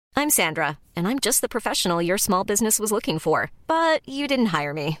I'm Sandra, and I'm just the professional your small business was looking for. But you didn't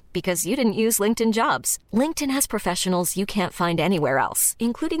hire me because you didn't use LinkedIn Jobs. LinkedIn has professionals you can't find anywhere else,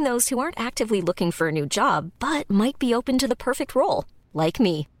 including those who aren't actively looking for a new job, but might be open to the perfect role, like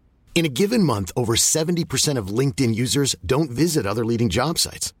me. In a given month, over 70% of LinkedIn users don't visit other leading job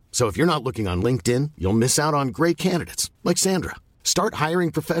sites. So if you're not looking on LinkedIn, you'll miss out on great candidates like Sandra. Start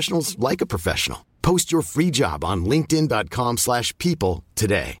hiring professionals like a professional. Post your free job on linkedin.com/people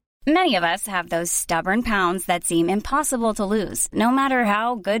today. Many of us have those stubborn pounds that seem impossible to lose, no matter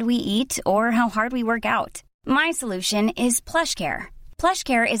how good we eat or how hard we work out. My solution is PlushCare.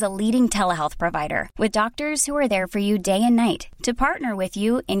 PlushCare is a leading telehealth provider with doctors who are there for you day and night to partner with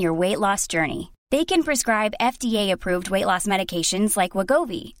you in your weight loss journey. They can prescribe FDA-approved weight loss medications like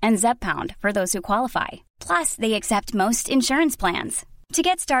Wegovy and Zepbound for those who qualify. Plus, they accept most insurance plans. To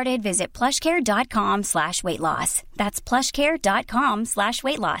get started, visit plushcare.com/weightloss. That's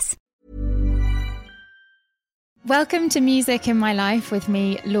plushcare.com/weightloss. Welcome to Music in My Life with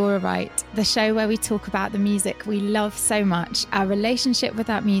me, Laura Wright, the show where we talk about the music we love so much, our relationship with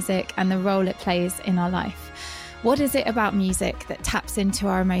that music and the role it plays in our life. What is it about music that taps into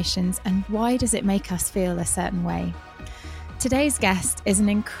our emotions, and why does it make us feel a certain way? Today's guest is an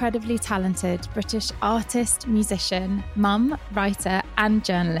incredibly talented British artist, musician, mum, writer and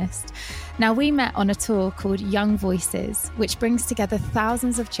journalist. Now, we met on a tour called Young Voices, which brings together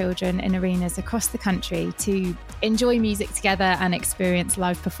thousands of children in arenas across the country to enjoy music together and experience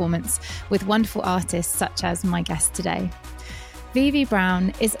live performance with wonderful artists such as my guest today. Vivi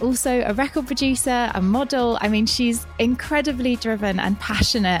Brown is also a record producer, a model. I mean, she's incredibly driven and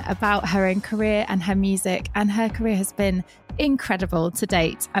passionate about her own career and her music, and her career has been incredible to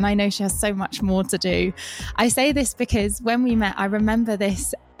date. And I know she has so much more to do. I say this because when we met, I remember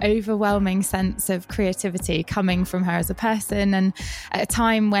this overwhelming sense of creativity coming from her as a person. And at a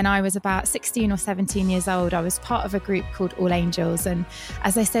time when I was about 16 or 17 years old, I was part of a group called All Angels. And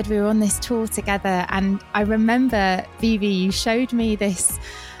as I said, we were on this tour together. And I remember, Vivi, you showed me this,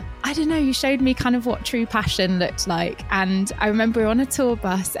 I don't know, you showed me kind of what true passion looked like. And I remember we were on a tour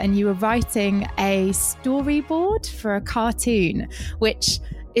bus and you were writing a storyboard for a cartoon, which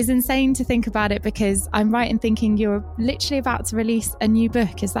is insane to think about it, because I'm right in thinking you're literally about to release a new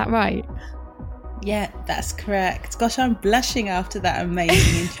book. Is that right? Yeah, that's correct. Gosh, I'm blushing after that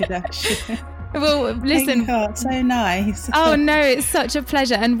amazing introduction. Well, listen. Oh, so nice. Oh no, it's such a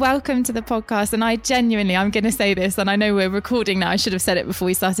pleasure, and welcome to the podcast. And I genuinely, I'm going to say this, and I know we're recording now, I should have said it before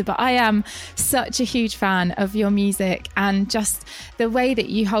we started, but I am such a huge fan of your music and just the way that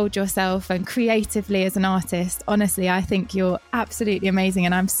you hold yourself and creatively as an artist. Honestly, I think you're absolutely amazing,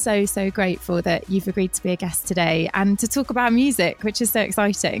 and I'm so grateful that you've agreed to be a guest today and to talk about music, which is so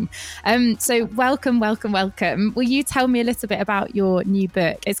exciting. So welcome. Will you tell me a little bit about your new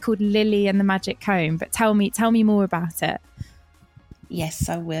book? It's called Lily and the Magic Comb, but tell me more about it. Yes,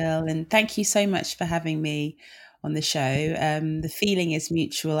 I will. And thank you so much for having me on the show. The feeling is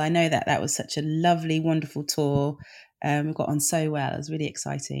mutual. I know that was such a lovely, wonderful tour. We got on so well. It was really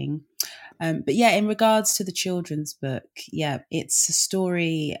exciting. But yeah, in regards to the children's book, yeah, it's a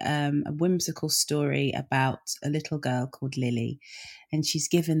story, a whimsical story about a little girl called Lily. And she's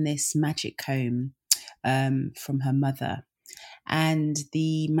given this magic comb from her mother. And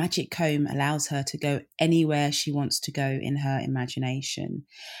the magic comb allows her to go anywhere she wants to go in her imagination.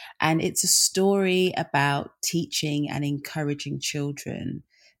 And it's a story about teaching and encouraging children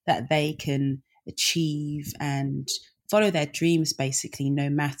that they can achieve and follow their dreams, basically, no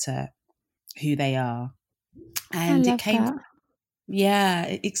matter who they are. And it came,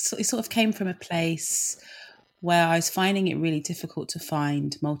 it sort of came from a place where I was finding it really difficult to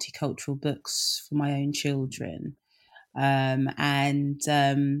find multicultural books for my own children. I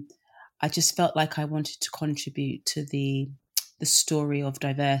just felt like I wanted to contribute to the story of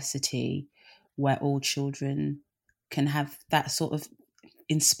diversity, where all children can have that sort of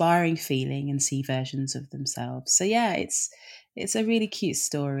inspiring feeling and see versions of themselves. So yeah, it's a really cute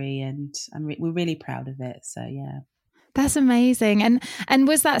story, and we're really proud of it. So yeah. That's amazing. And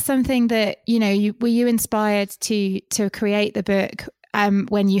was that something that, were you inspired to create the book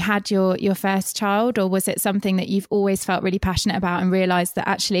when you had your first child, or was it something that you've always felt really passionate about and realised that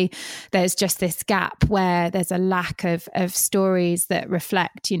actually there's just this gap where there's a lack of stories that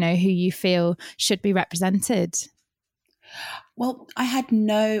reflect, who you feel should be represented? Well, I had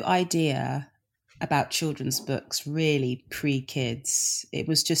no idea about children's books really pre-kids. It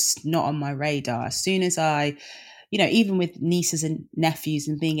was just not on my radar. As soon as I even with nieces and nephews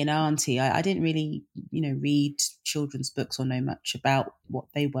and being an auntie, I didn't really, read children's books or know much about what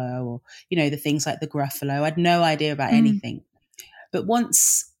they were, or, the things like the Gruffalo. I had no idea about anything. But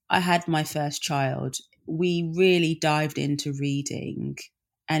once I had my first child, we really dived into reading,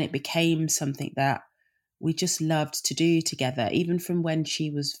 and it became something that we just loved to do together. Even from when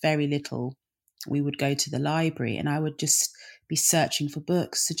she was very little, we would go to the library and I would just be searching for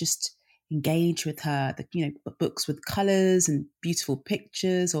books to just engage with her, books with colours and beautiful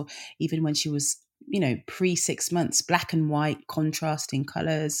pictures, or even when she was, pre 6 months, black and white, contrasting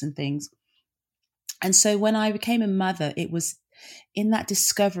colours and things. And so when I became a mother, it was in that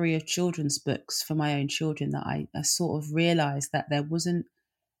discovery of children's books for my own children that I sort of realised that there wasn't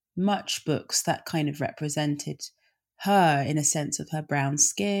much books that kind of represented her in a sense of her brown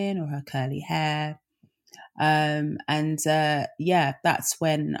skin or her curly hair. That's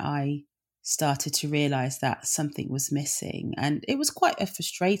when I started to realise that something was missing. And it was quite a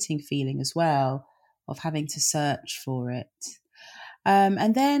frustrating feeling as well of having to search for it.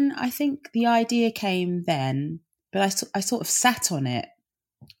 And then I think the idea came then, but I sort of sat on it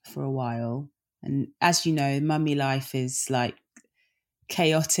for a while. And as you know, mummy life is like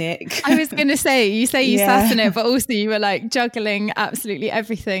chaotic. I was going to say, you sat on it, but also you were like juggling absolutely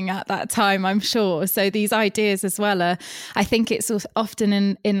everything at that time, I'm sure. So these ideas as well are, I think it's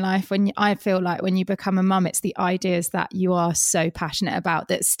often in life I feel like when you become a mum, it's the ideas that you are so passionate about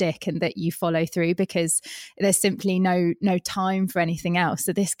that stick and that you follow through, because there's simply no time for anything else.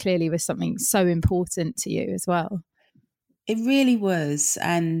 So this clearly was something so important to you as well. It really was.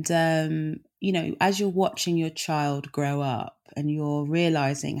 And, as you're watching your child grow up and you're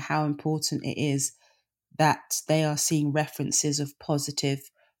realizing how important it is that they are seeing references of positive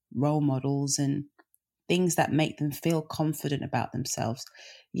role models and things that make them feel confident about themselves.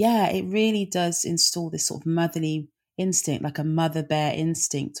 Yeah, it really does install this sort of motherly instinct, like a mother bear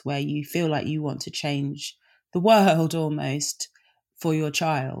instinct, where you feel like you want to change the world almost for your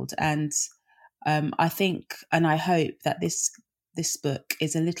child. And I think, and I hope that this book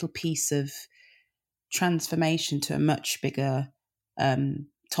is a little piece of transformation to a much bigger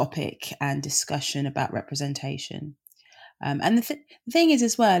topic and discussion about representation. And the thing is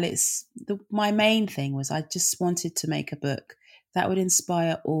as well, my main thing was I just wanted to make a book that would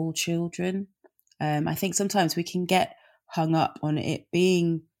inspire all children. I think sometimes we can get hung up on it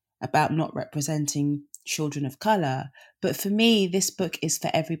being about not representing children of colour. But for me, this book is for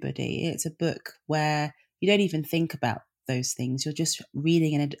everybody. It's a book where you don't even think about those things. You're just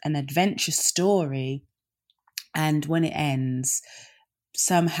reading an adventure story. And when it ends,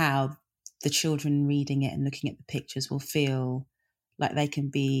 somehow the children reading it and looking at the pictures will feel like they can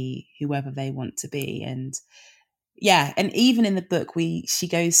be whoever they want to be. And yeah, and even in the book, she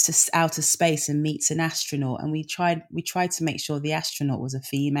goes to outer space and meets an astronaut, and we tried to make sure the astronaut was a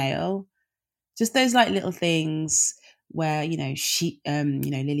female. Just those like little things where,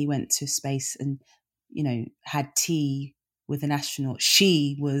 Lily went to space and, had tea with an astronaut.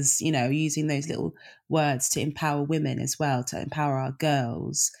 She was, using those little words to empower women as well, to empower our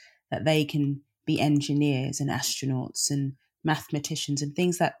girls, that they can be engineers and astronauts and mathematicians and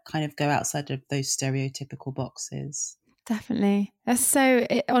things that kind of go outside of those stereotypical boxes. Definitely. That's so,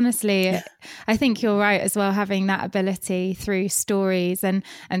 honestly, I think you're right as well, having that ability through stories and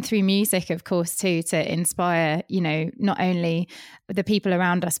through music, of course, too, to inspire, not only the people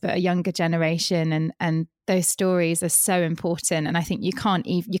around us, but a younger generation. And those stories are so important. And I think you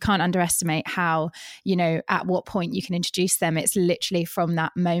can't underestimate how, at what point you can introduce them. It's literally from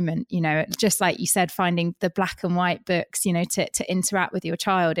that moment, just like you said, finding the black and white books, to interact with your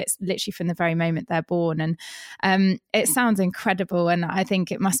child. It's literally from the very moment they're born. And it sounds incredible. And I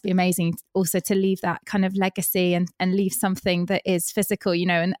think it must be amazing also to leave that kind of legacy and leave something that is physical,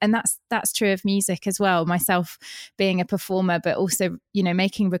 and that's true of music as well. Myself being a performer, but also,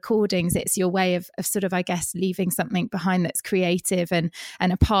 making recordings, it's your way of sort of, I guess, leaving something behind that's creative and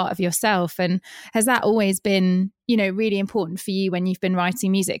a part of yourself. And has that always been, really important for you when you've been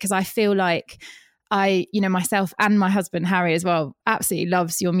writing music? Because I feel like myself and my husband, Harry, as well, absolutely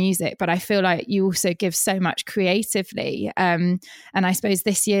loves your music, but I feel like you also give so much creatively. And I suppose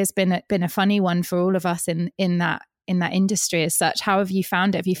this year's been a funny one for all of us in that industry as such. How have you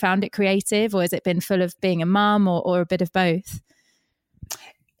found it? Have you found it creative, or has it been full of being a mum, or a bit of both?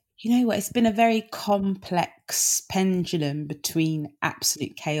 You know what? It's been a very complex pendulum between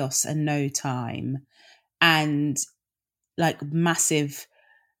absolute chaos and no time and like massive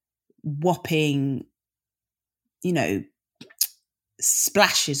whopping,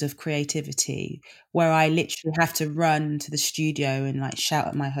 splashes of creativity, where I literally have to run to the studio and like shout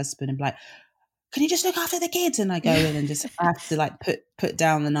at my husband and be like, can you just look after the kids? And I go in and just have to like put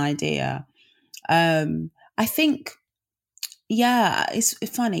down an idea. I think,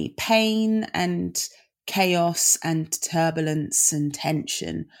 it's funny, pain and chaos and turbulence and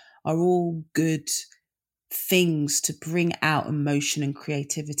tension are all good things to bring out emotion and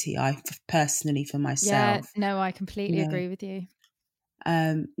creativity. I personally, for myself, no, I completely agree with you.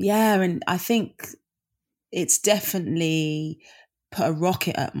 And I think it's definitely put a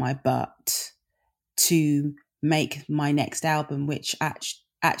rocket up my butt to make my next album, which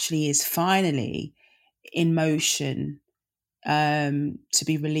actually is finally in motion, to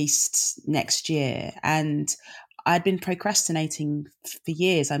be released next year. And I'd been procrastinating for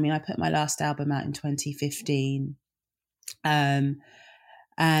years. I mean, I put my last album out in 2015.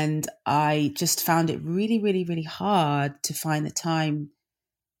 And I just found it really, really, really hard to find the time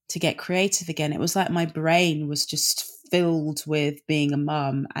to get creative again. It was like my brain was just filled with being a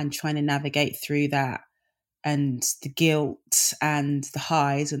mum and trying to navigate through that, and the guilt and the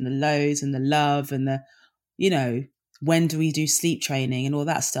highs and the lows and the love and the, when do we do sleep training and all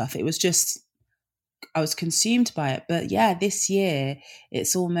that stuff. It was just, I was consumed by it. But yeah, this year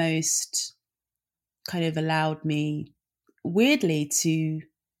it's almost kind of allowed me weirdly to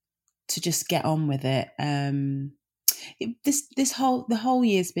just get on with it. The whole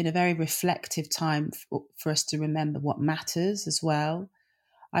year's been a very reflective time for us to remember what matters as well.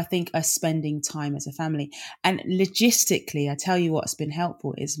 I think us spending time as a family, and logistically, I tell you what's been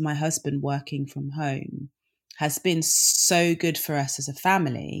helpful is my husband working from home has been so good for us as a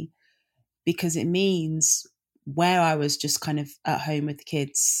family, because it means where I was just kind of at home with the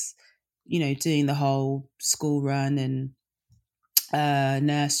kids, doing the whole school run and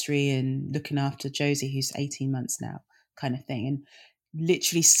nursery and looking after Josie, who's 18 months now, kind of thing, and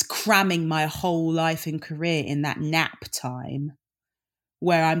literally cramming my whole life and career in that nap time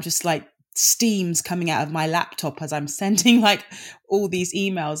where I'm just like steam's coming out of my laptop as I'm sending like all these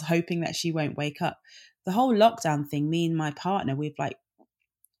emails, hoping that she won't wake up. The whole lockdown thing, me and my partner, we've like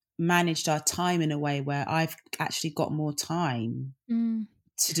managed our time in a way where I've actually got more time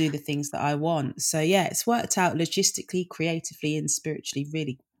to do the things that I want. So yeah, it's worked out logistically, creatively and spiritually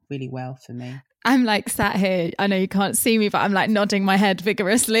really, really well for me. I'm like sat here, I know you can't see me, but I'm like nodding my head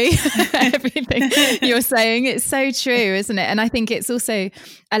vigorously. Everything you're saying, it's so true, isn't it? And I think it's also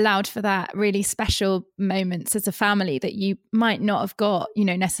allowed for that really special moments as a family that you might not have got,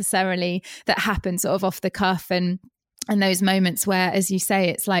 necessarily, that happen sort of off the cuff, and those moments where, as you say,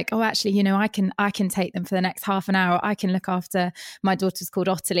 it's like, oh, actually, I can take them for the next half an hour. I can look after, my daughter's called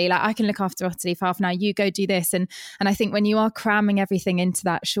Ottilie. Like, I can look after Ottilie for half an hour. You go do this. And I think when you are cramming everything into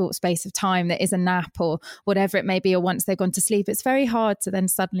that short space of time that is a nap or whatever it may be, or once they've gone to sleep, it's very hard to then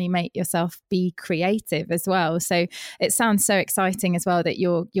suddenly make yourself be creative as well. So it sounds so exciting as well that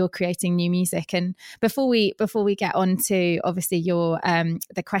you're creating new music. And before we get on to obviously your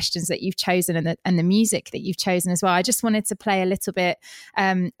the questions that you've chosen and the music that you've chosen as well, I just wanted to play a little bit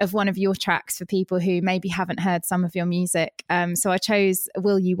of one of your tracks for people who maybe haven't heard some of your music. So I chose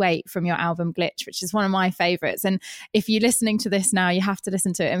Will You Wait from your album Glitch, which is one of my favorites. And if you're listening to this now, you have to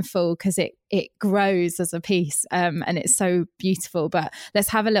listen to it in full because it grows as a piece, and it's so beautiful. But let's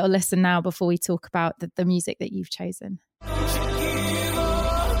have a little listen now before we talk about the music that you've chosen.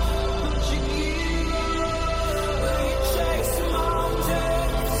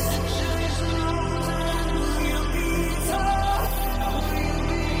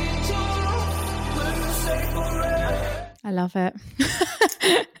 I love it.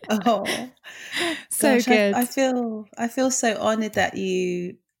 Oh, so gosh, good. I feel so honored that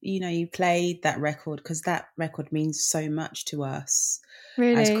you played that record, because that record means so much to us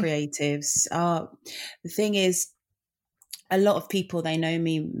as creatives. The thing is, a lot of people, they know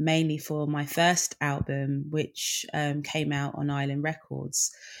me mainly for my first album, which came out on Island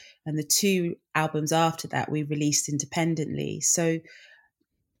Records, and the two albums after that we released independently. So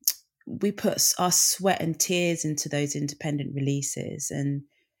we put our sweat and tears into those independent releases, and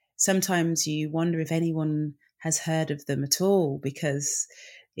sometimes you wonder if anyone has heard of them at all, because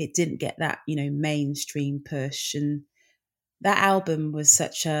it didn't get that mainstream push. And that album was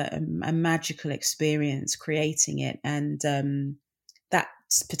such a magical experience creating it, and that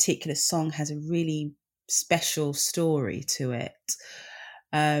particular song has a really special story to it.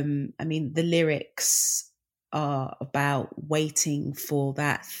 I mean, the lyrics are about waiting for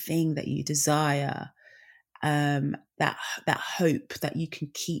that thing that you desire, that hope that you can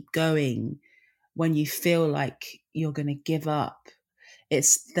keep going when you feel like you're going to give up.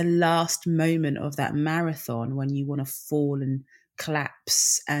 It's the last moment of that marathon when you want to fall and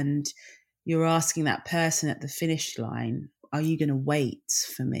collapse, and you're asking that person at the finish line, are you going to wait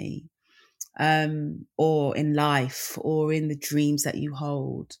for me? Or in life, or in the dreams that you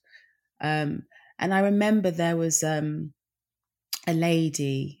hold. And I remember there was a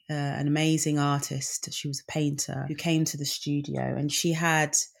lady, an amazing artist. She was a painter who came to the studio, and she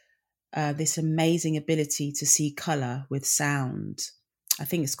had this amazing ability to see colour with sound. I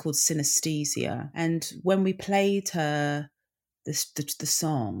think it's called synesthesia. And when we played her the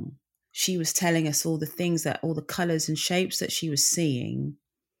song, she was telling us all the things, that all the colours and shapes that she was seeing.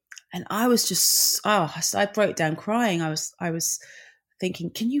 And I was just, I broke down crying. I was thinking,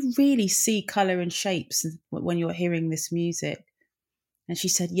 can you really see colour and shapes when you're hearing this music? And she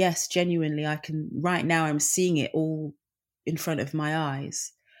said, yes, genuinely, I can. Right now I'm seeing it all in front of my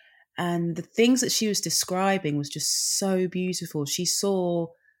eyes. And the things that she was describing was just so beautiful. She saw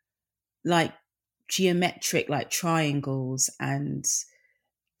like geometric, like triangles, and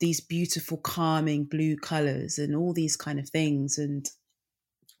these beautiful calming blue colours and all these kind of things. And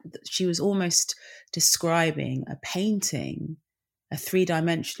she was almost describing a painting, a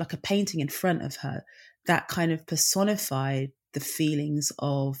 3-dimensional, like a painting in front of her, that kind of personified the feelings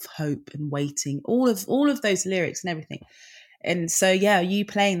of hope and waiting, all of those lyrics and everything. And so, yeah, you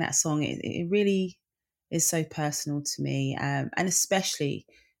playing that song, it really is so personal to me, and especially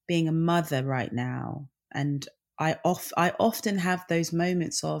being a mother right now. And I often have those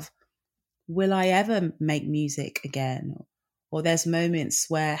moments of, will I ever make music again? Or there's moments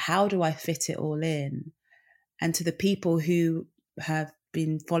where, how do I fit it all in? And to the people who have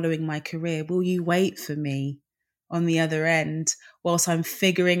been following my career, will you wait for me on the other end whilst I'm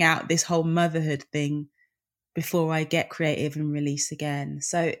figuring out this whole motherhood thing before I get creative and release again?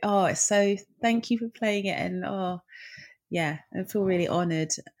 So, thank you for playing it. And I feel really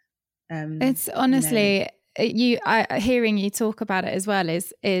honoured. It's honestly, hearing you talk about it as well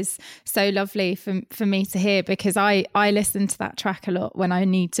is so lovely for me to hear, because I listen to that track a lot when I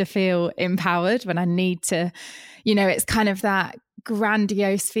need to feel empowered, when I need to, it's kind of that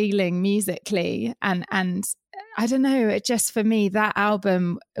grandiose feeling musically, and I don't know, it just, for me, that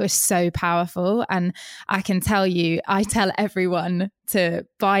album was so powerful. And I can tell you, I tell everyone to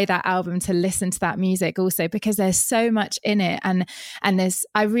buy that album, to listen to that music also, because there's so much in it. And there's,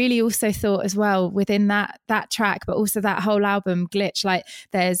 I really also thought as well within that track, but also that whole album, Glitch, like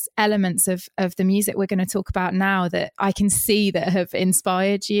there's elements of the music we're going to talk about now that I can see that have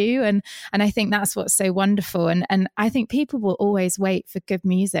inspired you. And I think that's what's so wonderful. And I think people will always wait for good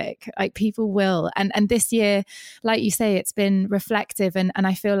music. Like people will. And this year, like you say, it's been reflective. And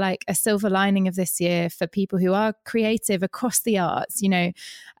I feel like a silver lining of this year for people who are creative across the arts,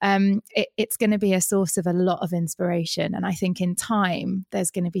 it's going to be a source of a lot of inspiration. And I think in time,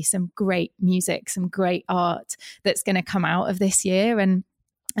 there's going to be some great music, some great art that's going to come out of this year. And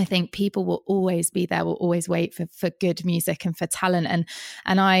I think people will always be there, will always wait for good music and for talent. And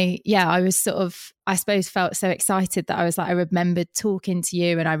I was sort of, I suppose, felt so excited that I was like, I remembered talking to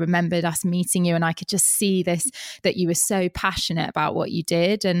you and I remembered us meeting you, and I could just see this, that you were so passionate about what you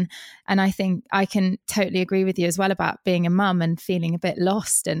did. And I think I can totally agree with you as well about being a mum and feeling a bit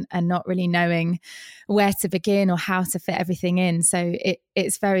lost and not really knowing where to begin or how to fit everything in. So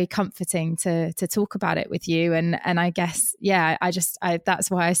it's very comforting to talk about it with you. And I guess,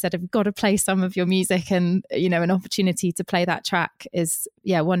 that's why I said I've got to play some of your music, and, an opportunity to play that track is,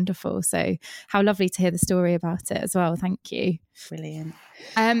 wonderful. So how lovely to hear the story about it as well. Thank you. Brilliant.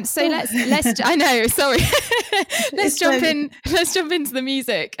 So let's I know, sorry. Let's jump into the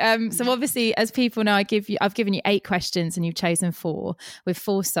music. So obviously, as people know, I've given you 8 questions and you've chosen 4 with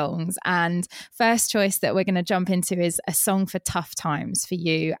 4 songs. And first choice that we're going to jump into is a song for tough times for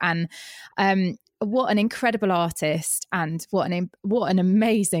you. And what an incredible artist, and what an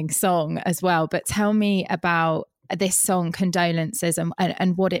amazing song as well. But tell me about this song, Condolences,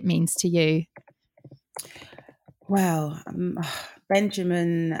 and what it means to you. Well,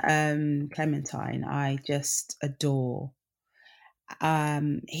 Benjamin Clementine, I just adore.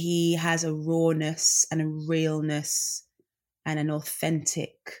 He has a rawness and a realness and an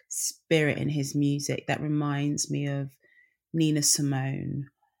authentic spirit in his music that reminds me of Nina Simone,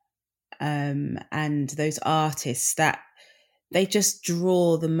 and those artists that they just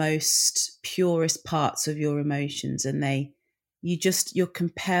draw the most purest parts of your emotions, and you're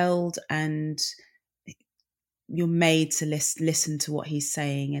compelled and you're made to listen to what he's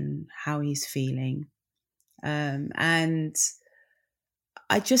saying and how he's feeling. And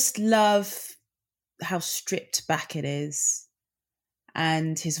I just love how stripped back it is.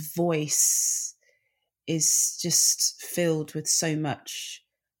 And his voice is just filled with so much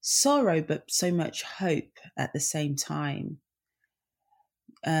sorrow, but so much hope at the same time.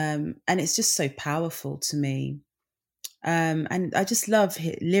 And it's just so powerful to me. And I just love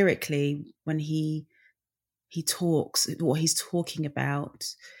lyrically when he talks, what he's talking about.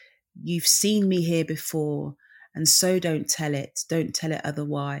 You've seen me here before, And so don't tell it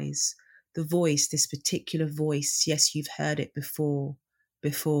otherwise. The voice, this particular voice, yes, you've heard it before.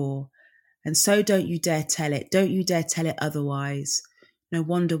 And so don't you dare tell it otherwise. No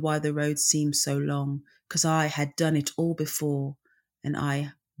wonder why the road seems so long, 'cause I had done it all before and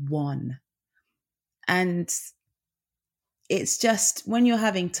I won. And it's just when you're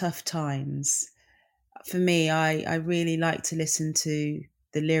having tough times, for me, I really like to listen to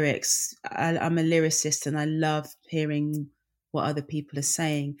the lyrics. I'm a lyricist and I love hearing what other people are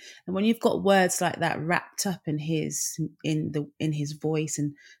saying. And when you've got words like that wrapped up in his voice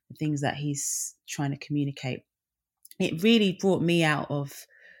and the things that he's trying to communicate, it really brought me out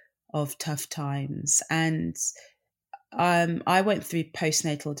of tough times. And I went through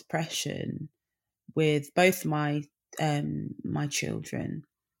postnatal depression with both my children.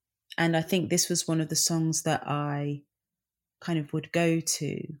 And I think this was one of the songs that I kind of would go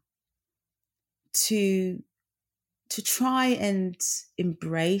to try and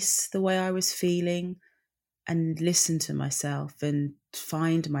embrace the way I was feeling and listen to myself and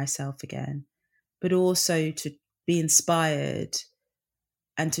find myself again, but also to be inspired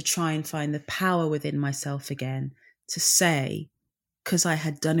and to try and find the power within myself again to say, 'cause I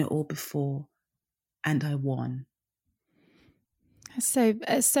had done it all before and I won.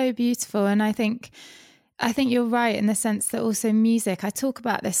 It's so beautiful. And I think you're right in the sense that also music, I talk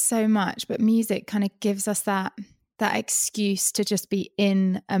about this so much, but music kind of gives us that excuse to just be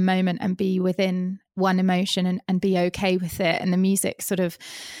in a moment and be within one emotion and be okay with it. And the music sort of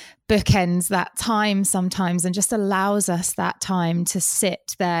bookends that time sometimes and just allows us that time to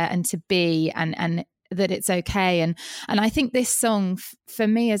sit there and to be and that it's okay. And I think this song for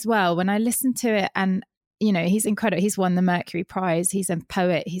me as well, when I listen to it, and you know, he's incredible. He's won the Mercury Prize. He's a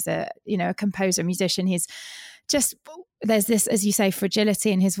poet. He's a composer, musician. He's just, there's this, as you say, fragility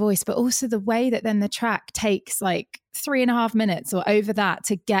in his voice, but also the way that then the track takes like 3.5 minutes or over that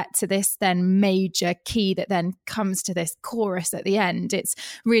to get to this then major key that then comes to this chorus at the end. It's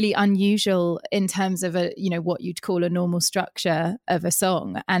really unusual in terms of what you'd call a normal structure of a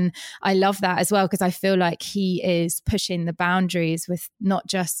song. And I love that as well, because I feel like he is pushing the boundaries with not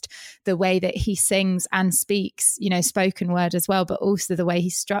just the way that he sings and speaks, spoken word as well, but also the way he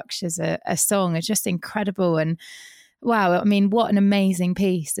structures a song is just incredible. And wow, I mean, what an amazing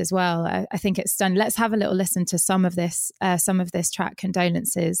piece as well. I think it's done. Let's have a little listen to some of this track,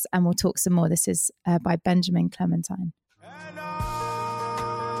 Condolences, and we'll talk some more. This is by Benjamin Clementine. And I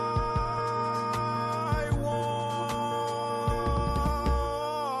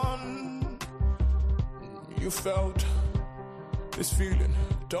won. You felt this feeling.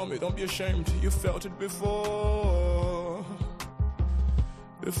 Tell me, don't be ashamed. You felt it before.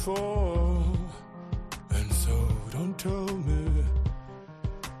 And so don't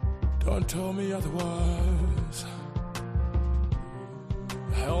tell me otherwise.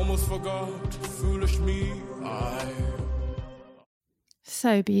 I almost forgot, foolish me,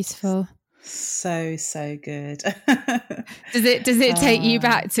 So beautiful. So good. Does it take you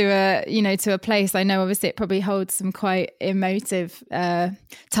back to a place? I know obviously it probably holds some quite emotive,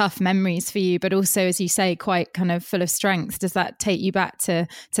 tough memories for you, but also, as you say, quite kind of full of strength. Does that take you back to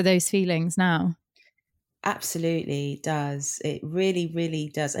those feelings now? Absolutely does. It really,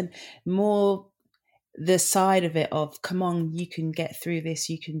 really does. And more the side of it of, come on, you can get through this,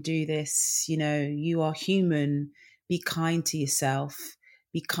 you can do this, you are human, be kind to yourself,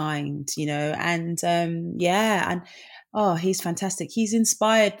 be kind, and he's fantastic. He's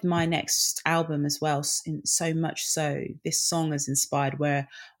inspired my next album as well, so much so. This song has inspired where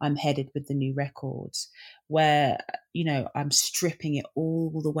I'm headed with the new record, where, I'm stripping it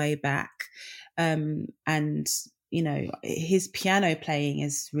all the way back. And his piano playing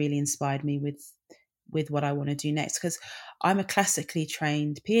has really inspired me with what I want to do next, because I'm a classically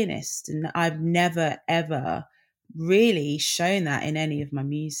trained pianist and I've never ever really shown that in any of my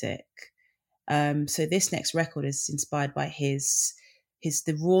music. So this next record is inspired by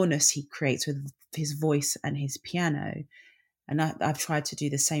the rawness he creates with his voice and his piano, and I've tried to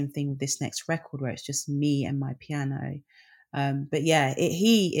do the same thing with this next record where it's just me and my piano. But yeah,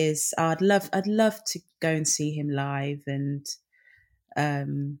 he is. I'd love to go and see him live and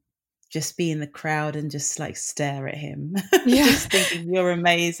just be in the crowd and just like stare at him. Yeah. Just thinking, you're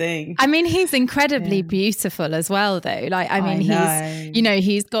amazing. I mean, he's incredibly beautiful as well, though. Like, I mean,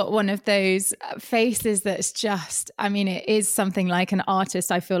 he's got one of those faces that's just, I mean, it is something like an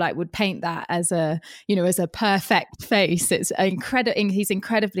artist, I feel like, would paint that as a perfect face. It's incredible. He's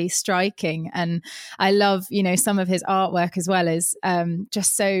incredibly striking. And I love, some of his artwork as well is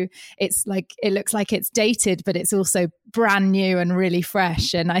just so, it's like, it looks like it's dated, but it's also brand new and really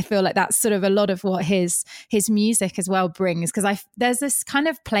fresh. And I feel like that's sort of a lot of what his music as well brings, because there's this kind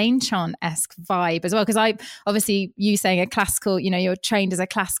of plain chant-esque vibe as well, because I obviously, you saying a classical, you know, you're trained as a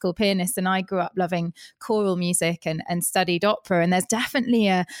classical pianist, and I grew up loving choral music and studied opera, and there's definitely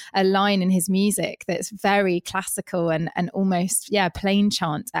a line in his music that's very classical and almost plain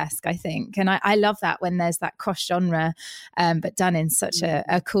chant-esque, I think. And I love that when there's that cross genre, but done in such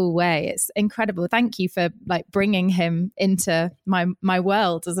a cool way. It's incredible. Thank you for like bringing him into my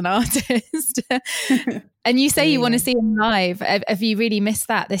world as an artist. And you say you want to see him live. Have you really missed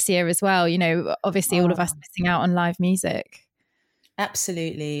that this year as well? You know, obviously all of us missing out on live music.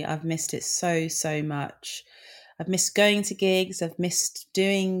 Absolutely. I've missed it so much. I've missed going to gigs. I've missed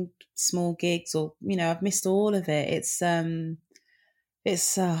doing small gigs, or, you know, I've missed all of it. It's a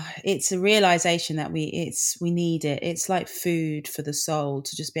realization that we need it. It's like food for the soul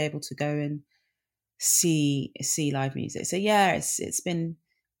to just be able to go and see live music. So yeah, it's been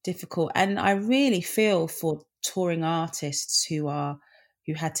difficult, and I really feel for touring artists who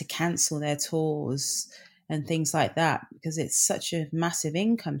had to cancel their tours and things like that, because it's such a massive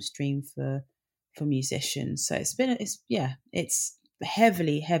income stream for musicians. So it's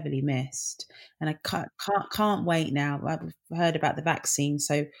heavily missed, and I can't wait now. I've heard about the vaccine,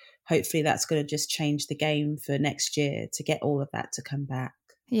 so hopefully that's going to just change the game for next year to get all of that to come back.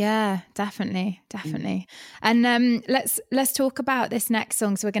 Yeah, definitely. And let's talk about this next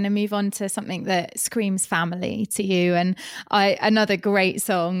song. So we're going to move on to something that screams family to you, and another great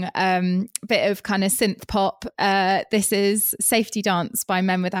song, bit of kind of synth pop. This is Safety Dance by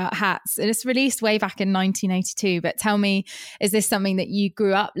Men Without Hats, and it's released way back in 1982. But tell me, is this something that you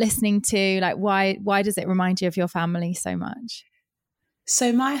grew up listening to? Like, why does it remind you of your family so much?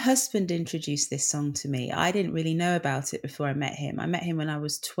 So my husband introduced this song to me. I didn't really know about it before I met him. I met him when I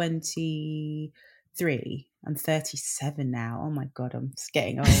was 23. I'm 37 now. Oh my God, I'm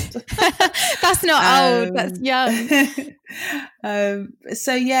getting old. That's not old, that's young.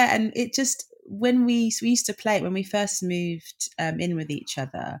 So yeah, and it just, when we used to play it, when we first moved in with each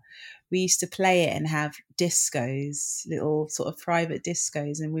other, we used to play it and have discos, little sort of private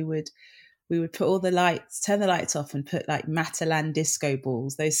discos, and we would put all the lights, turn the lights off, and put like Matalan disco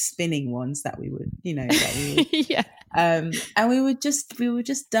balls, those spinning ones that we would, yeah. And we would just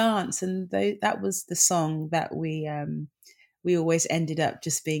dance, and that was the song that we always ended up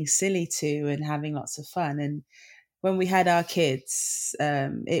just being silly to and having lots of fun. And when we had our kids,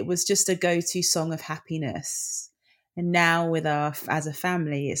 it was just a go-to song of happiness. And now as a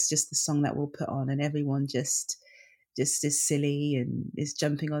family, it's just the song that we'll put on, and everyone just is silly and is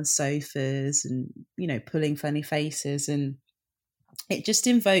jumping on sofas and, you know, pulling funny faces, and it just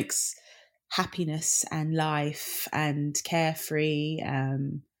invokes happiness and life and carefree,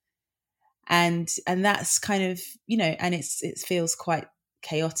 and that's kind of, you know, and it feels quite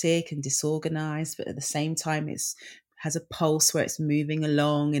chaotic and disorganized, but at the same time has a pulse where it's moving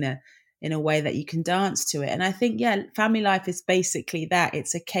along in a way that you can dance to it. And I think, yeah, family life is basically that.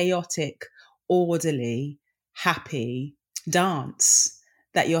 It's a chaotic, orderly, happy dance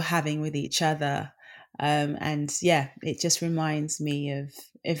that you're having with each other, and yeah, it just reminds me of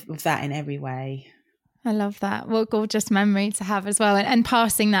that in every way. I love that. What gorgeous memory to have as well, and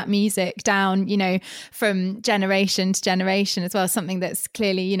passing that music down, you know, from generation to generation as well, something that's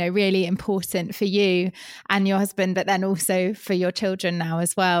clearly, you know, really important for you and your husband, but then also for your children now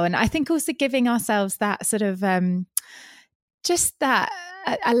as well. And I think also giving ourselves that sort of just that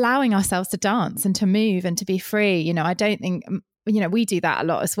allowing ourselves to dance and to move and to be free. You know, I don't think, you know, we do that a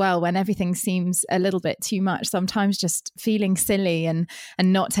lot as well when everything seems a little bit too much. Sometimes just feeling silly and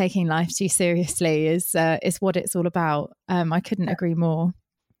not taking life too seriously is what it's all about. I couldn't agree more.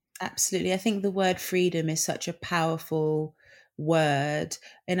 Absolutely. I think the word freedom is such a powerful word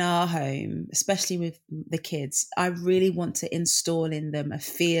in our home, especially with the kids. I really want to install in them a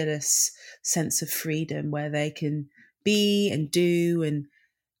fearless sense of freedom where they can be and do and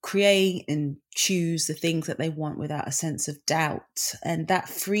create and choose the things that they want without a sense of doubt. And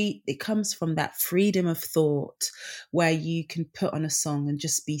it comes from that freedom of thought where you can put on a song and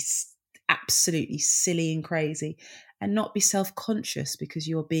just be absolutely silly and crazy and not be self-conscious because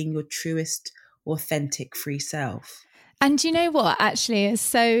you're being your truest, authentic, free self. And you know what actually is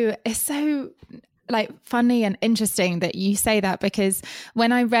so like funny and interesting that you say that, because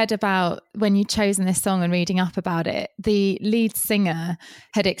when I read about when you'd chosen this song and reading up about it, the lead singer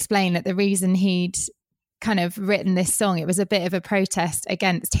had explained that the reason he'd kind of written this song, it was a bit of a protest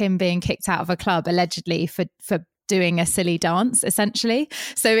against him being kicked out of a club allegedly for doing a silly dance, essentially.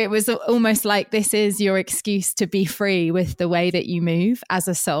 So it was almost like this is your excuse to be free with the way that you move as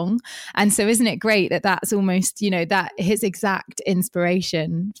a song. And so isn't it great that that's almost, that his exact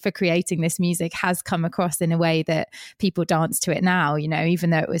inspiration for creating this music has come across in a way that people dance to it now,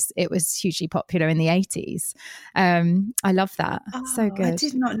 even though it was hugely popular in the 80s. I love that. So good. I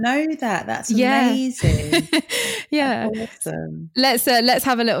did not know that. That's amazing. Yeah. That's awesome. Let's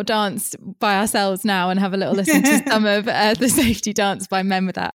have a little dance by ourselves now and have a little listen to some of the Safety Dance by Men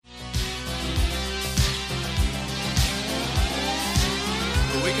with That.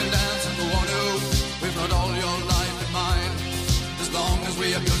 We can dance if we want to. We've got all your life in mind. As long as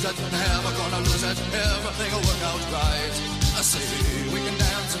we abuse it, never gonna lose it. Everything will work out right. I say we can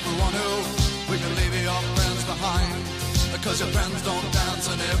dance if we want to. We can leave your friends behind. Because your friends don't dance,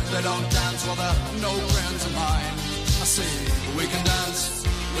 and if they don't dance, well, they're no friends of mine. I say we can dance,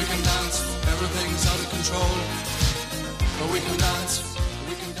 everything's out of control. But we can dance,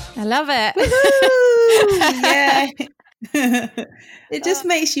 I love it. Yeah. It just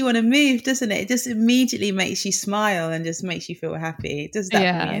makes you want to move, doesn't it? It just immediately makes you smile and just makes you feel happy. It does that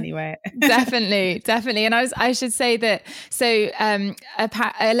for me anyway. Definitely. And I should say that, so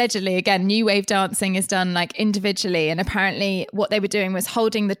allegedly, again, New Wave dancing is done like individually, and apparently what they were doing was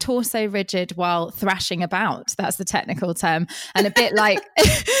holding the torso rigid while thrashing about. That's the technical term. And a bit like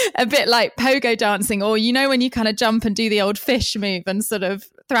pogo dancing, or when you kind of jump and do the old fish move and sort of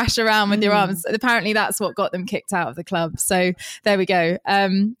thrash around with your arms. Apparently that's what got them kicked out of the club. So there we go.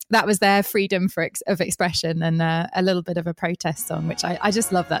 That was their freedom of expression, and a little bit of a protest song, which I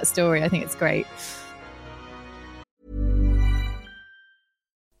just love that story. I think it's great.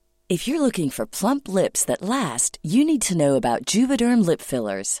 If you're looking for plump lips that last, you need to know about Juvederm lip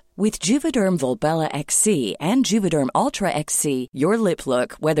fillers. With Juvederm Volbella XC and Juvederm Ultra XC, your lip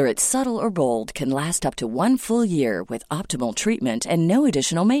look, whether it's subtle or bold, can last up to 1 full year with optimal treatment and no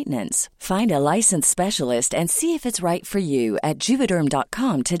additional maintenance. Find a licensed specialist and see if it's right for you at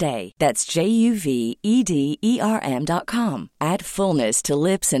Juvederm.com today. That's JUVEDERM.com. Add fullness to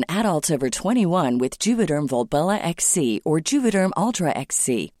lips in adults over 21 with Juvederm Volbella XC or Juvederm Ultra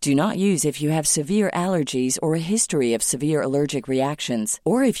XC. Do not use if you have severe allergies or a history of severe allergic reactions,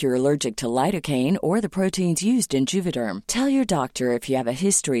 or if you're allergic to lidocaine or the proteins used in Juvederm. Tell your doctor if you have a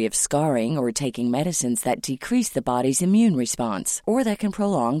history of scarring or taking medicines that decrease the body's immune response or that can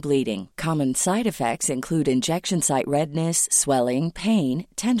prolong bleeding. Common side effects include injection site redness, swelling, pain,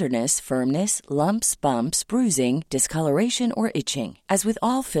 tenderness, firmness, lumps, bumps, bruising, discoloration, or itching. As with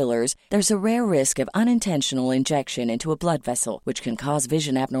all fillers, there's a rare risk of unintentional injection into a blood vessel, which can cause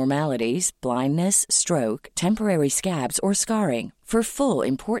vision abnormalities, blindness, stroke, temporary scabs, or scarring. For full,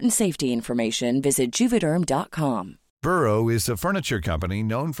 important safety information, visit Juvederm.com. Burrow is a furniture company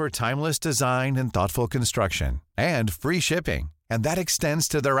known for timeless design and thoughtful construction, and free shipping, and that extends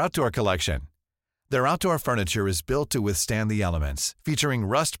to their outdoor collection. Their outdoor furniture is built to withstand the elements, featuring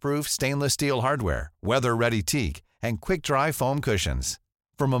rust-proof stainless steel hardware, weather-ready teak, and quick-dry foam cushions.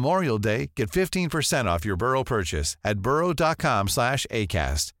 For Memorial Day, get 15% off your Burrow purchase at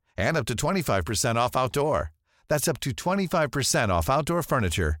burrow.com/ACAST, and up to 25% off outdoor. That's up to 25% off outdoor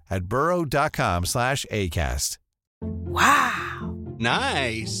furniture at burrow.com/ACAST. Wow.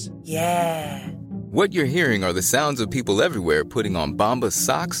 Nice. Yeah. What you're hearing are the sounds of people everywhere putting on Bombas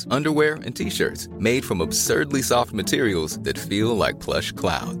socks, underwear, and T-shirts made from absurdly soft materials that feel like plush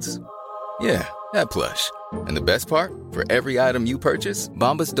clouds. Yeah, that plush. And the best part? For every item you purchase,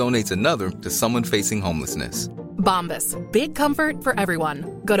 Bombas donates another to someone facing homelessness. Bombas. Big comfort for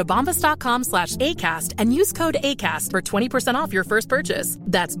everyone. Go to bombas.com/ACAST and use code ACAST for 20% off your first purchase.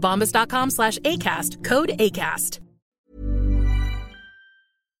 That's bombas.com/ACAST. Code ACAST.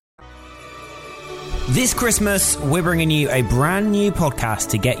 This Christmas, we're bringing you a brand new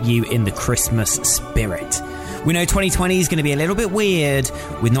podcast to get you in the Christmas spirit. We know 2020 is going to be a little bit weird,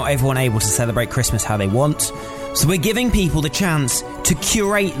 with not everyone able to celebrate Christmas how they want. So we're giving people the chance to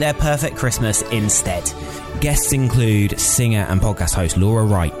curate their perfect Christmas instead. Guests include singer and podcast host Laura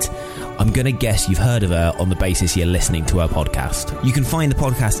Wright. I'm going to guess you've heard of her on the basis you're listening to her podcast. You can find the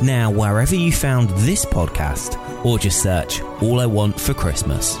podcast now wherever you found this podcast, or just search All I Want for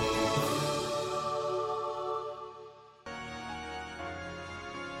Christmas.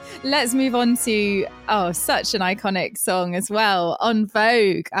 Let's move on to, such an iconic song as well, En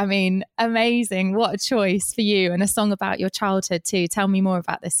Vogue. I mean, amazing. What a choice for you, and a song about your childhood too. Tell me more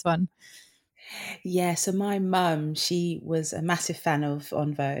about this one. Yeah, so my mum, she was a massive fan of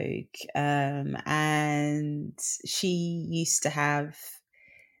En Vogue, and she used to have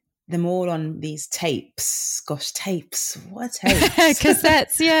them all on these tapes. Gosh, tapes. What tapes?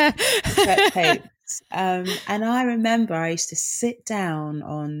 Cassettes, yeah. Cassette tapes. And I remember I used to sit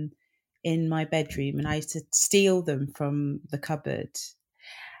down in my bedroom and I used to steal them from the cupboard,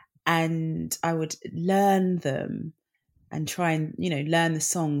 and I would learn them and try and, learn the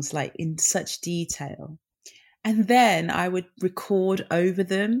songs like in such detail. And then I would record over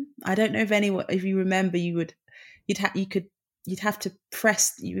them. I don't know if you remember, you'd have to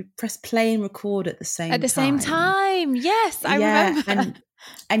press play and record at the same time. Yes, I remember.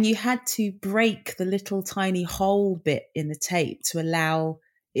 And you had to break the little tiny hole bit in the tape to allow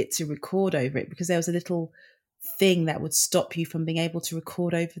it to record over it, because there was a little thing that would stop you from being able to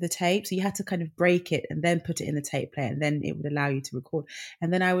record over the tape. So you had to kind of break it and then put it in the tape player, and then it would allow you to record.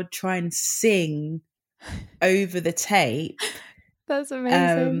 And then I would try and sing over the tape. That's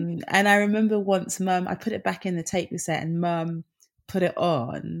amazing. And I remember once I put it back in the tape cassette, and Mum put it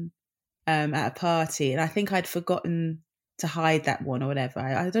on at a party, and I think I'd forgotten to hide that one or whatever.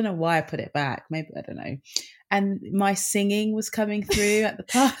 I don't know why I put it back. Maybe, I don't know. And my singing was coming through at the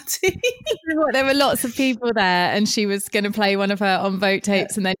party. There were lots of people there, and she was going to play one of her On Vogue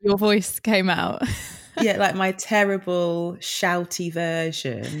tapes, and then your voice came out. Yeah, like my terrible shouty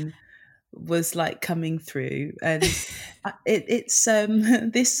version was like coming through. And it's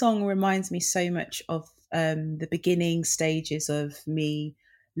this song reminds me so much of the beginning stages of me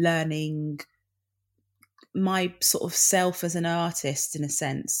learning my sort of self as an artist, in a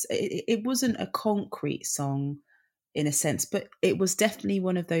sense. It wasn't a concrete song in a sense, but it was definitely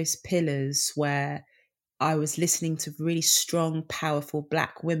one of those pillars where I was listening to really strong, powerful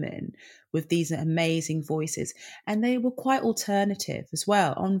Black women with these amazing voices. And they were quite alternative as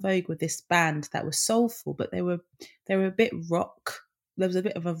well. On Vogue with this band that was soulful, but they were a bit rock. There was a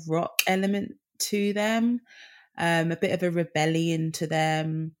bit of a rock element to them, a bit of a rebellion to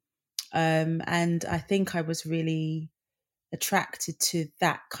them. And I think I was really attracted to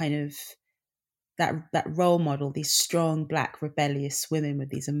that kind of that role model, these strong Black rebellious women with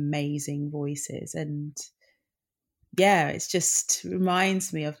these amazing voices. And yeah, it just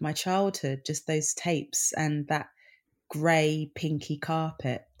reminds me of my childhood, just those tapes and that grey pinky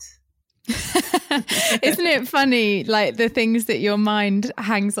carpet. Isn't it funny, like the things that your mind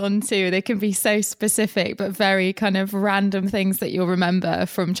hangs on to? They can be so specific, but very kind of random things that you'll remember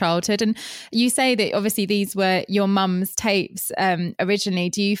from childhood. And you say that obviously these were your mum's tapes originally.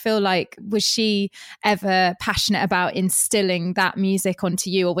 Do you feel like, was she ever passionate about instilling that music onto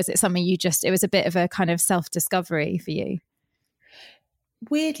you, or was it something it was a bit of a kind of self-discovery for you?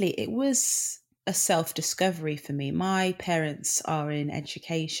 Weirdly, it was a self-discovery for me. My parents are in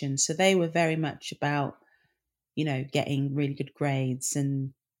education, so they were very much about, getting really good grades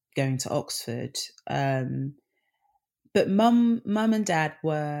and going to Oxford. But mum and dad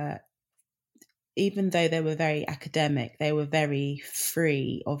were, even though they were very academic, they were very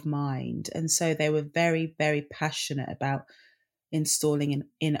free of mind. And so they were very, very passionate about installing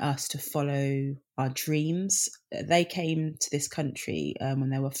in us to follow our dreams. They came to this country when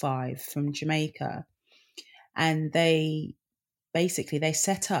they were 5 from Jamaica, and they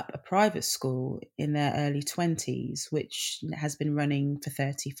set up a private school in their early 20s, which has been running for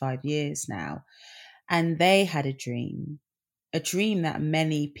 35 years now. And they had a dream that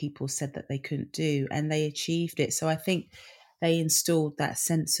many people said that they couldn't do, and they achieved it. So I think they installed that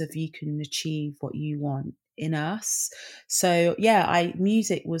sense of you can achieve what you want in us. So yeah,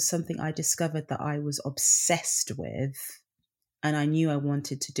 music was something I discovered that I was obsessed with, and I knew I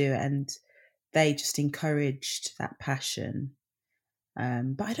wanted to do it, and they just encouraged that passion.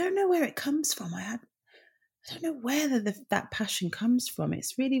 But I don't know where it comes from. I don't know where that passion comes from.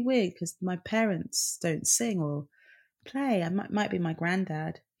 It's really weird because my parents don't sing or play. Might be my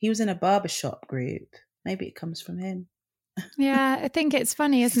granddad. He was in a barbershop group. Maybe it comes from him. Yeah, I think it's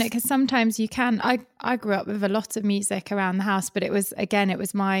funny, isn't it? Because sometimes you can. I grew up with a lot of music around the house, but it was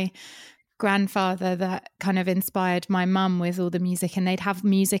my grandfather that kind of inspired my mum with all the music, and they'd have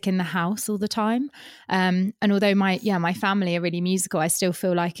music in the house all the time. And although my family are really musical, I still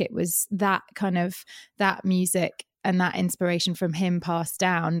feel like it was that music and that inspiration from him passed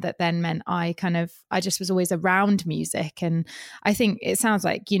down that then meant I just was always around music. And I think it sounds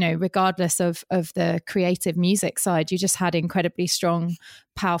like, regardless of the creative music side, you just had incredibly strong,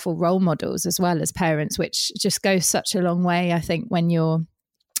 powerful role models as well as parents, which just goes such a long way, I think, when you're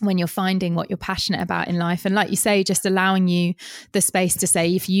finding what you're passionate about in life. And like you say, just allowing you the space to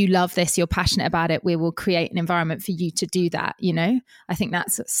say, if you love this, you're passionate about it, we will create an environment for you to do that. I think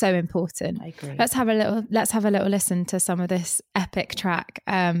that's so important. I agree. Let's have a little listen to some of this epic track,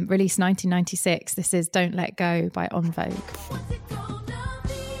 released 1996. This is Don't Let Go by On Vogue.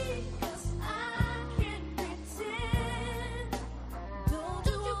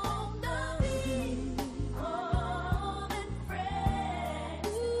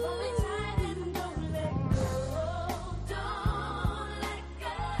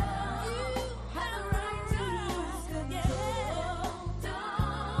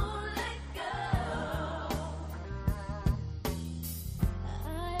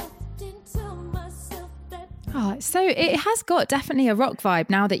 So it has got definitely a rock vibe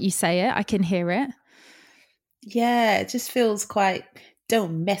now that you say it. I can hear it. Yeah, it just feels quite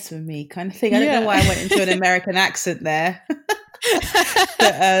don't mess with me kind of thing. I don't know why I went into an American accent there.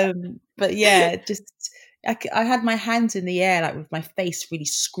 but yeah, just I had my hands in the air, like with my face really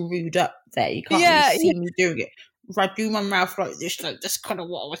screwed up there. You can't really see me doing it. If I do my mouth like this kind of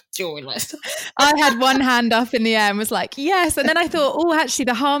what I was doing. Like, I had one hand up in the air and was like, yes. And then I thought, oh, actually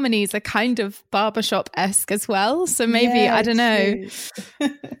the harmonies are kind of barbershop-esque as well. So maybe, I don't know.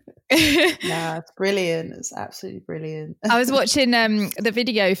 No, it's brilliant. It's absolutely brilliant. I was watching the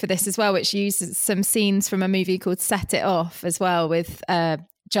video for this as well, which uses some scenes from a movie called Set It Off as well, with Jada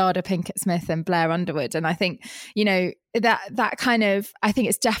Pinkett Smith and Blair Underwood. And I think, you know, that kind of, I think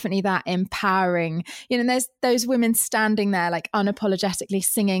it's definitely that empowering, you know, and there's those women standing there like unapologetically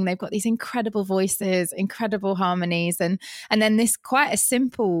singing. They've got these incredible voices, incredible harmonies, and then this quite a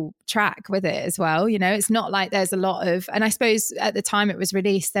simple track with it as well. You know, it's not like there's a lot of, and I suppose at the time it was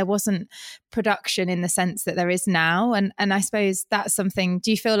released, there wasn't production in the sense that there is now. And I suppose that's something,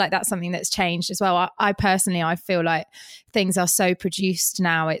 do you feel like that's something that's changed as well? I personally, I feel like things are so produced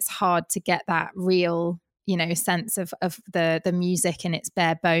now, it's hard to get that real, you know, sense of the music in its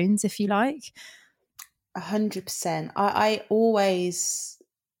bare bones, if you like. 100%. I always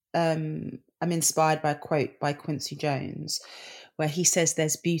am inspired by a quote by Quincy Jones where he says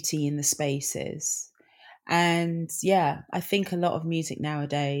there's beauty in the spaces. And yeah, I think a lot of music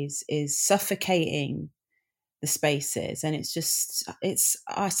nowadays is suffocating the spaces. And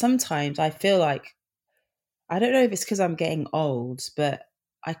sometimes I feel like, I don't know if it's because I'm getting old, but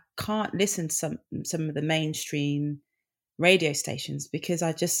I can't listen to some of the mainstream radio stations because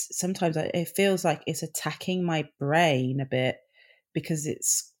sometimes it feels like it's attacking my brain a bit,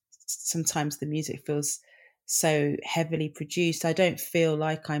 because sometimes the music feels so heavily produced. I don't feel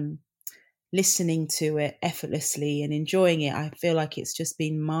like I'm listening to it effortlessly and enjoying it. I feel like it's just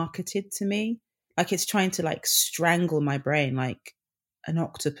been marketed to me, like it's trying to like strangle my brain, like an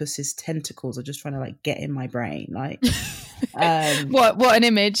octopus's tentacles are just trying to like get in my brain, like what an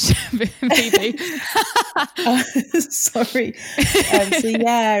image. Phoebe. Sorry.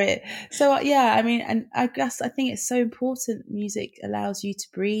 I mean, and I guess I think it's so important music allows you to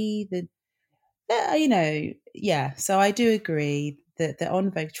breathe, and you know, yeah, so I do agree that the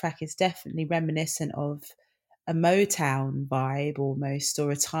En Vogue track is definitely reminiscent of a Motown vibe almost, or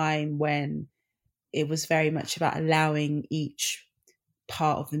a time when it was very much about allowing each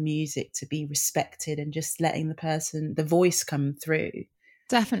part of the music to be respected and just letting the voice come through.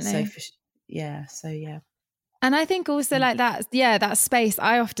 Definitely. So And I think also like that space,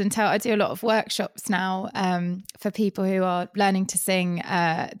 I often I do a lot of workshops now for people who are learning to sing,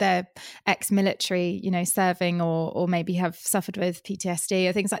 they're ex-military, you know, serving or maybe have suffered with PTSD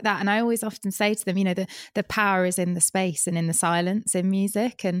or things like that. And I always often say to them, you know, the power is in the space and in the silence in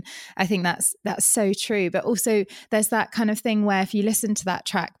music. And I think that's so true. But also there's that kind of thing where if you listen to that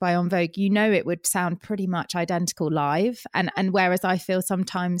track by En Vogue, you know, it would sound pretty much identical live. And whereas I feel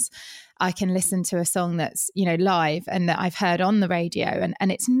sometimes I can listen to a song that's, you know, live and that I've heard on the radio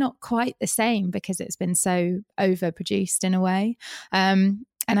and it's not quite the same because it's been so overproduced in a way. And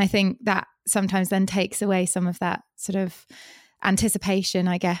I think that sometimes then takes away some of that sort of anticipation,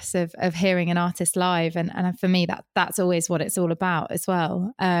 I guess, of hearing an artist live. And for me, that's always what it's all about as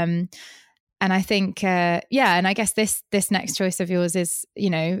well. And I think, and I guess this next choice of yours is, you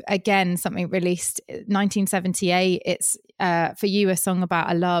know, again, something released 1978. It's for you, a song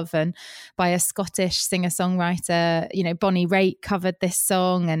about a love, and by a Scottish singer-songwriter. You know, Bonnie Raitt covered this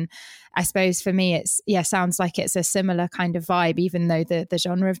song. And I suppose for me, sounds like it's a similar kind of vibe, even though the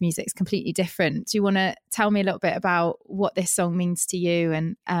genre of music is completely different. Do you want to tell me a little bit about what this song means to you?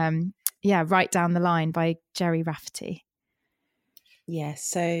 And Right Down the Line by Gerry Rafferty. Yeah,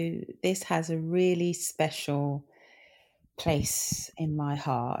 so this has a really special place in my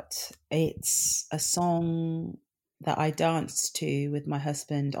heart. It's a song that I danced to with my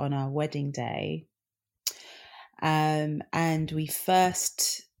husband on our wedding day. And we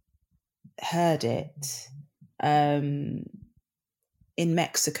first heard it in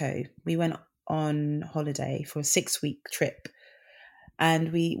Mexico. We went on holiday for a 6-week trip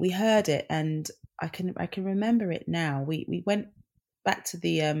and we heard it, and I can remember it now. We went back to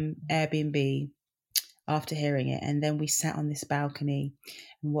the Airbnb after hearing it, and then we sat on this balcony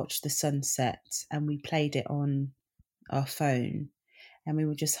and watched the sunset, and we played it on our phone, and we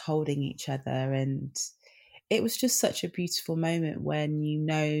were just holding each other, and it was just such a beautiful moment when you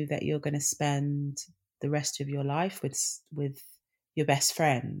know that you're going to spend the rest of your life with your best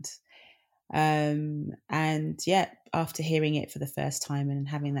friend. After hearing it for the first time and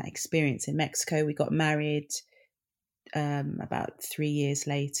having that experience in Mexico, we got married about 3 years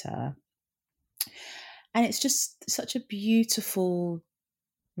later. And it's just such a beautiful,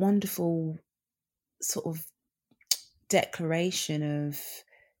 wonderful sort of declaration of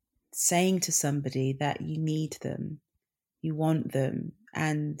saying to somebody that you need them, you want them.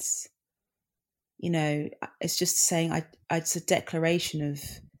 And, you know, it's just saying, it's a declaration of,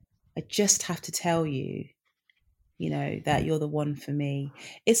 I just have to tell you, you know, that you're the one for me.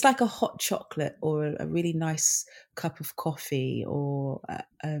 It's like a hot chocolate or a really nice cup of coffee or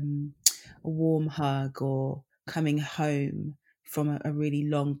a warm hug or coming home from a really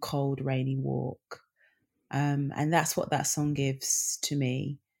long, cold, rainy walk. And that's what that song gives to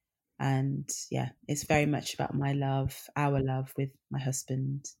me. And yeah, it's very much about my love, our love with my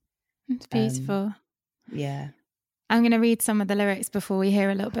husband. It's beautiful. Yeah. I'm going to read some of the lyrics before we hear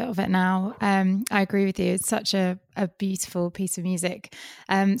a little bit of it now. I agree with you. It's such a beautiful piece of music.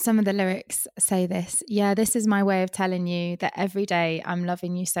 Some of the lyrics say this. Yeah, this is my way of telling you that every day I'm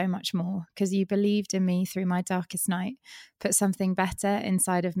loving you so much more because you believed in me through my darkest night. Put something better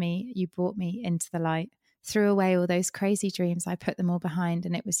inside of me. You brought me into the light. Threw away all those crazy dreams. I put them all behind.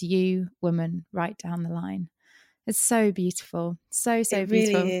 And it was you, woman, right down the line. It's so beautiful. So it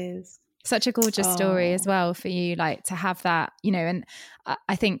beautiful. Really is. Such a gorgeous story as well for you, like to have that, you know, and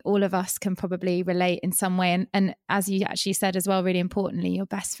I think all of us can probably relate in some way. And as you actually said as well, really importantly, your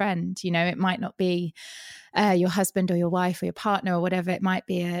best friend, you know, it might not be your husband or your wife or your partner or whatever. It might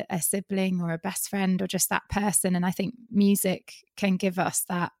be a sibling or a best friend or just that person. And I think music can give us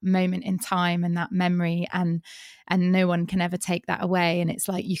that moment in time and that memory, and no one can ever take that away. And it's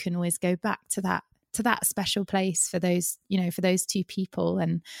like you can always go back to that special place for those, you know, for those two people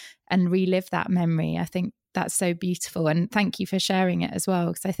and relive that memory. I think that's so beautiful. And thank you for sharing it as well,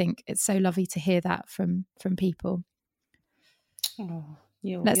 because I think it's so lovely to hear that from people. Oh,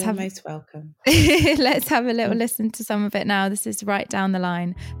 you're most welcome. Let's have a little listen to some of it now. This is Right Down the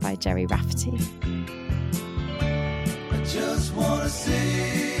Line by Gerry Rafferty. I just want to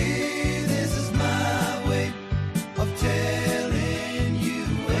say this is my way of telling you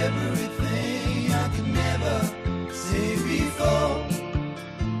everything I could never say before.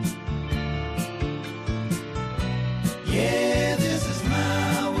 Yeah, this is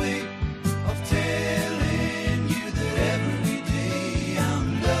my way of telling you that every day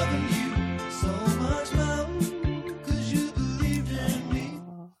I'm loving you so much more because you believed in me.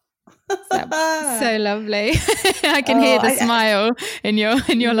 So lovely. I can hear the smile in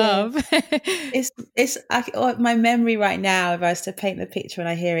your love. It's my memory right now, if I was to paint the picture and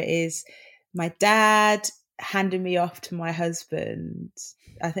I hear it, is my dad handing me off to my husband.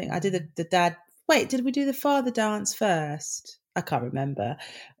 I think I did the dad. Wait, did we do the father dance first? I can't remember.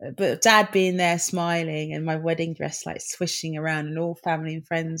 But dad being there smiling and my wedding dress like swishing around and all family and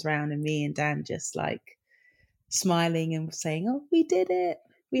friends around and me and Dan just like smiling and saying, oh, we did it.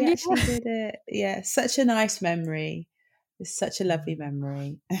 We actually did it. Yeah, such a nice memory. It's such a lovely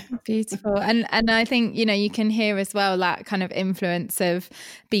memory. Beautiful. And I think, you know, you can hear as well that kind of influence of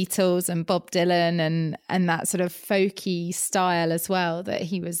Beatles and Bob Dylan and that sort of folky style as well that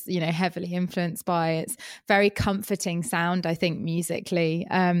he was, you know, heavily influenced by. It's very comforting sound, I think, musically.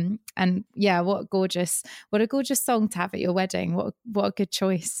 And yeah, what a gorgeous song to have at your wedding. What a good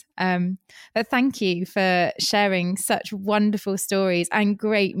choice. But thank you for sharing such wonderful stories and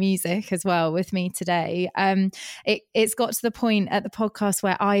great music as well with me today. It's got to the point at the podcast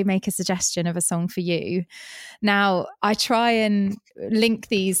where I make a suggestion of a song for you. Now, I try and link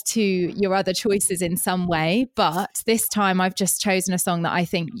these to your other choices in some way, but this time I've just chosen a song that I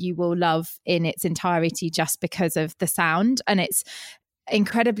think you will love in its entirety just because of the sound, and it's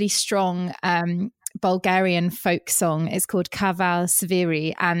incredibly strong Bulgarian folk song. It's called Kaval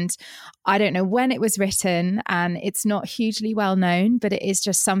Sviri, and I don't know when it was written and it's not hugely well known, but it is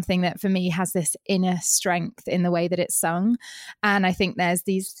just something that for me has this inner strength in the way that it's sung. And I think there's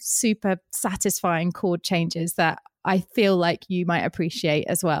these super satisfying chord changes that I feel like you might appreciate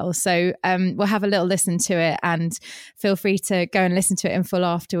as well. So we'll have a little listen to it and feel free to go and listen to it in full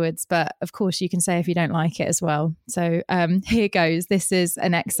afterwards. But of course you can say if you don't like it as well. So here goes. This is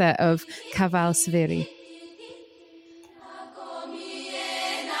an excerpt of Kaval Sviri.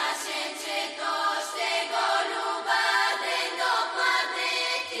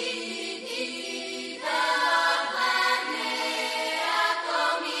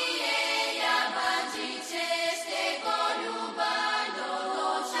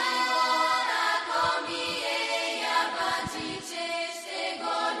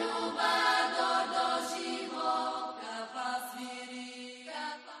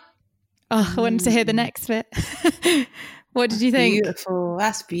 Oh, I wanted to hear the next bit. What did you think? Beautiful.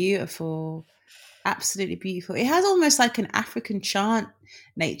 That's beautiful. absolutely beautiful. It has almost like an African chant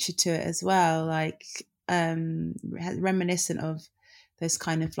nature to it as well, like reminiscent of those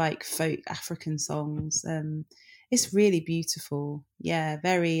kind of like folk African songs. It's really beautiful. Yeah,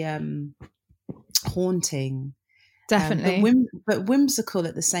 very haunting. Definitely. But whimsical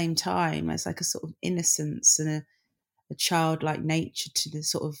at the same time. It's like a sort of innocence and a childlike nature to the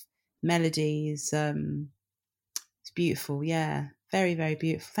sort of melodies. It's beautiful. Yeah, very, very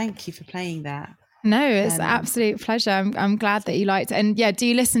beautiful. Thank you for playing that. No, it's an absolute pleasure. I'm glad that you liked it. And yeah,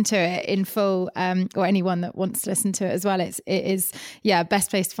 do listen to it in full, or anyone that wants to listen to it as well. It is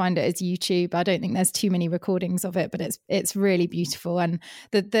best place to find it is YouTube. I don't think there's too many recordings of it, but it's really beautiful. And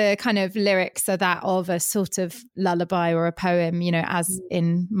the kind of lyrics are that of a sort of lullaby or a poem, you know, as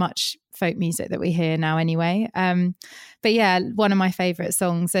in much folk music that we hear now anyway. But yeah, one of my favourite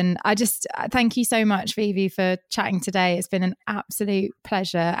songs. And I just thank you so much, Vivi, for chatting today. It's been an absolute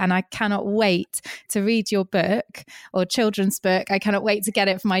pleasure. And I cannot wait to read your book or children's book. I cannot wait to get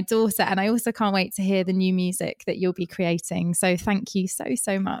it for my daughter. And I also can't wait to hear the new music that you'll be creating. So thank you so,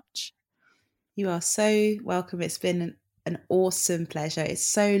 so much. You are so welcome. It's been an awesome pleasure. It's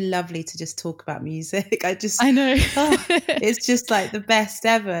so lovely to just talk about music. I know. It's just like the best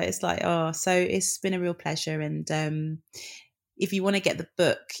ever. It's like, so it's been a real pleasure. And if you want to get the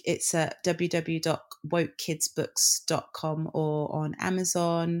book, it's at www.wokekidsbooks.com or on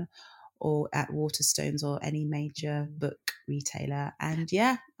Amazon or at Waterstones or any major book retailer. And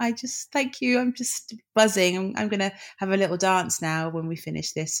yeah, I just thank you. I'm just buzzing. I'm going to have a little dance now when we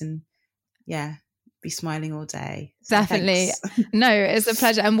finish this, and yeah, be smiling all day. So definitely. No, it's a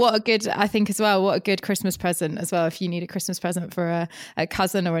pleasure. And what a good Christmas present as well. If you need a Christmas present for a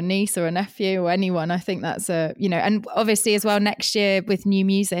cousin or a niece or a nephew or anyone, I think that's and obviously as well next year with new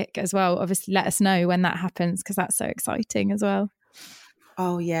music as well, obviously let us know when that happens, because that's so exciting as well.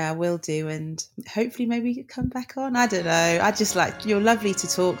 Oh yeah, I will do. And hopefully maybe you come back on. I don't know. I just you're lovely to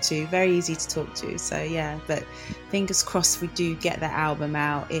talk to, very easy to talk to. So yeah, but fingers crossed we do get that album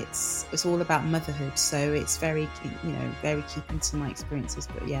out. It's all about motherhood. So it's very, very keeping to my experiences.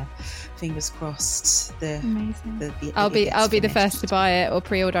 But yeah, fingers crossed. Amazing. I'll be the first to buy it or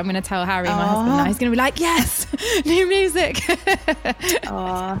pre-order. I'm going to tell Harry, my husband, now. He's going to be like, yes, new music.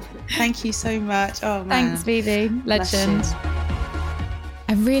 Thank you so much. Oh man. Thanks, Vivi. Legend.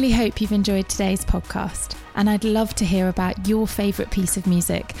 I really hope you've enjoyed today's podcast, and I'd love to hear about your favourite piece of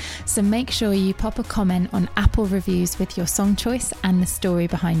music. So make sure you pop a comment on Apple Reviews with your song choice and the story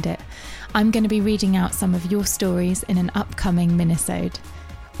behind it. I'm going to be reading out some of your stories in an upcoming minisode.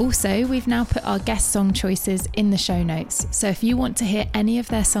 Also, we've now put our guest song choices in the show notes, so if you want to hear any of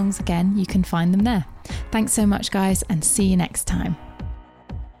their songs again, you can find them there. Thanks so much, guys, and see you next time.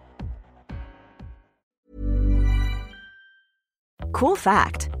 Cool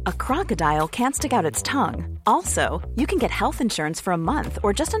fact, a crocodile can't stick out its tongue. Also, you can get health insurance for a month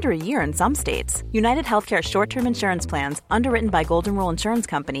or just under a year in some states. United Healthcare short-term insurance plans, underwritten by Golden Rule Insurance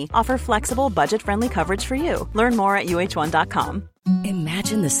Company, offer flexible, budget-friendly coverage for you. Learn more at uh1.com.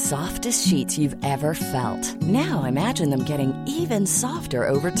 Imagine the softest sheets you've ever felt. Now imagine them getting even softer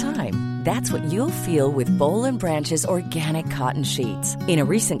over time. That's what you'll feel with Boll & Branch's organic cotton sheets. In a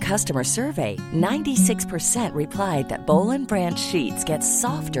recent customer survey, 96% replied that Boll & Branch sheets get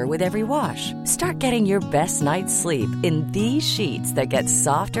softer with every wash. Start getting your best night's sleep in these sheets that get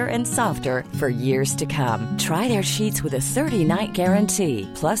softer and softer for years to come. Try their sheets with a 30-night guarantee.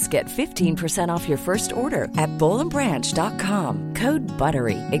 Plus, get 15% off your first order at bollandbranch.com. Code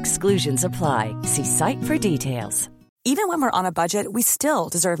BUTTERY. Exclusions apply. See site for details. Even when we're on a budget, we still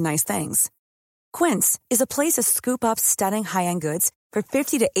deserve nice things. Quince is a place to scoop up stunning high-end goods for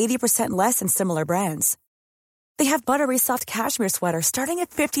 50 to 80% less than similar brands. They have buttery soft cashmere sweaters starting at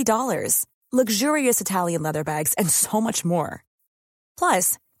 $50, luxurious Italian leather bags, and so much more.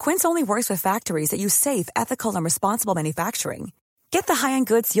 Plus, Quince only works with factories that use safe, ethical, and responsible manufacturing. Get the high-end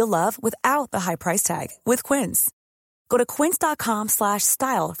goods you'll love without the high price tag with Quince. Go to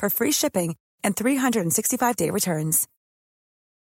quince.com/style for free shipping and 365-day returns.